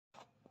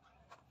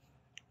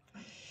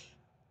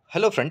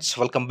Hello friends,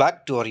 welcome back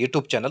to our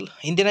YouTube channel.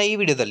 ಇಂದಿನ ಈ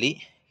ವಿಡಿಯೋದಲ್ಲಿ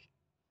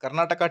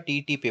Karnataka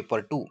T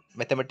paper 2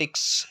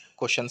 mathematics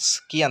questions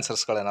key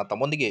ಆನ್ಸರ್ಸ್ಗಳನ್ನು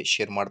ತಮ್ಮೊಂದಿಗೆ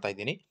share ಮಾಡ್ತಾ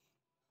ಇದ್ದೀನಿ.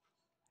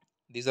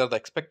 These are the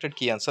expected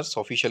key answers.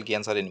 Official key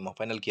answer ನಿಮ್ಮ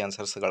final key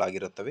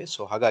ಆನ್ಸರ್ಸ್ಗಳಾಗಿರುತ್ತವೆ.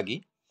 So ಹಾಗಾಗಿ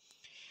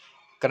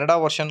Kannada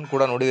version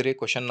ಕೂಡ ನೋಡಿದರೆ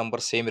ಕ್ವಶನ್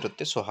ನಂಬರ್ ಸೇಮ್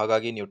ಇರುತ್ತೆ. ಸೊ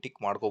ಹಾಗಾಗಿ ನೀವು ಟಿಕ್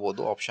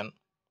ಮಾಡ್ಕೋಬೋದು ಆಪ್ಷನ್.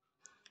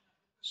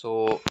 So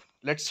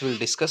will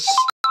discuss.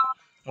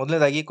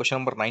 ಮೊದಲನೇದಾಗಿ ಕ್ವಶನ್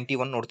ನಂಬರ್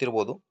 91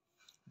 ನೋಡ್ತಿರ್ಬೋದು.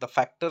 The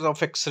factor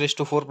of X raise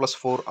to 4 +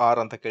 4r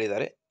ಅಂತ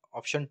ಕೇಳಿದ್ದಾರೆ.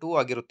 ಆಪ್ಷನ್ 2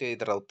 ಆಗಿರುತ್ತೆ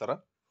ಇದರ ಉತ್ತರ.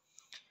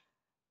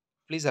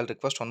 Please, I'll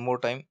request one more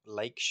time,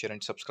 like, share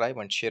and subscribe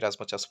and share as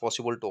much as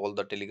possible to all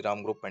the Telegram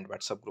group and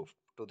WhatsApp group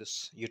to this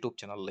YouTube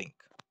channel link.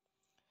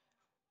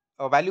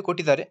 Value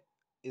ಕೊಟ್ಟಿದ್ದಾರೆ,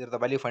 ಇದರದ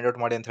value find out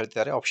ಮಾಡಿ ಅಂತ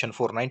ಹೇಳ್ತಿದ್ದಾರೆ. Option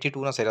 4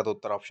 92ನ ಸರಿಯಾದ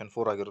ಉತ್ತರ option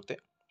 4 ಆಗಿರುತ್ತೆ.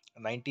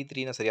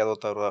 93ನ ಸರಿಯಾದ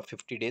ಉತ್ತರ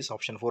 50 days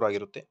option 4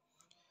 ಆಗಿರುತ್ತೆ.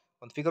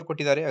 ಒಂದು ಫಿಗರ್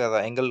ಕೊಟ್ಟಿದ್ದಾರೆ,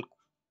 ಅದರ ಆ್ಯಂಗಲ್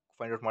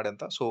ಫೈಂಡ್ ಔಟ್ ಮಾಡಿ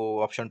ಅಂತ. ಸೊ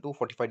ಆಪ್ಷನ್ 2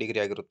 45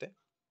 ಡಿಗ್ರಿ ಆಗಿರುತ್ತೆ.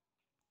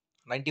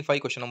 95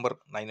 ಕ್ವಶನ್ ನಂಬರ್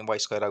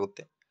 9y²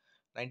 ಆಗುತ್ತೆ.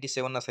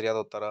 97ನ ಸರಿಯಾದ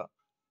ಉತ್ತರ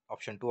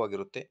ಆಪ್ಷನ್ 2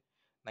 ಆಗಿರುತ್ತೆ.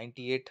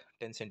 98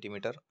 10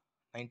 ಸೆಂಟಿಮೀಟರ್.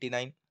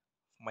 99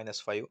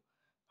 -5.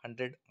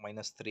 100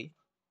 -3.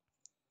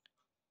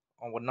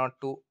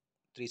 102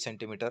 3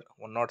 ಸೆಂಟಿಮೀಟರ್.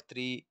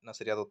 103ನ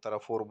ಸರಿಯಾದ ಉತ್ತರ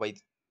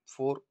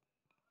 4/4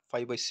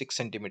 5/6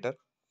 ಸೆಂಟಿಮೀಟರ್.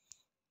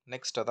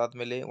 ನೆಕ್ಸ್ಟ್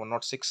ಅದಾದಮೇಲೆ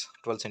 106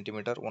 12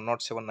 ಸೆಂಟಿಮೀಟರ್.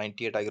 107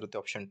 98 ಆಗಿರುತ್ತೆ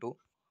ಆಪ್ಷನ್ 2.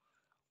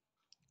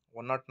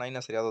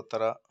 109ನ ಸರಿಯಾದ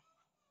ಉತ್ತರ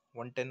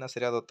 110ನ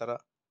ಸರಿಯಾದ ಉತ್ತರ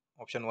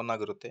ಆಪ್ಷನ್ 1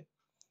 ಆಗಿರುತ್ತೆ.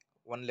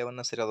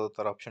 111ನ ಸರಿಯಾದ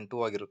ಉತ್ತರ ಆಪ್ಷನ್ 2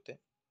 ಆಗಿರುತ್ತೆ.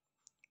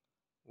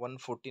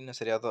 113ನ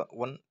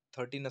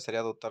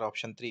ಸರಿಯಾದ ಉತ್ತರ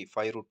ಆಪ್ಷನ್ 3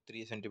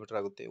 5√3 ಸೆಂಟಿಮೀಟರ್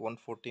ಆಗುತ್ತೆ.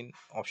 114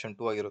 ಆಪ್ಷನ್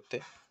 2 ಆಗಿರುತ್ತೆ.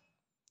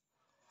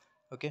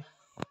 Okay,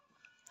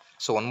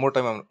 so one more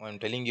time I am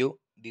telling you,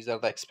 these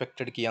are the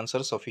expected key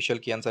answers.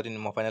 Official key answer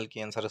ನಿಮ್ಮ final key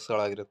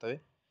ಆನ್ಸರ್ಸ್ಗಳಾಗಿರುತ್ತವೆ.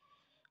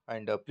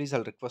 And please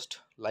I'll request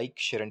like,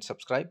 share and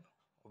subscribe.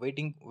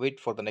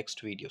 Wait for the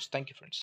next videos. Thank you friends.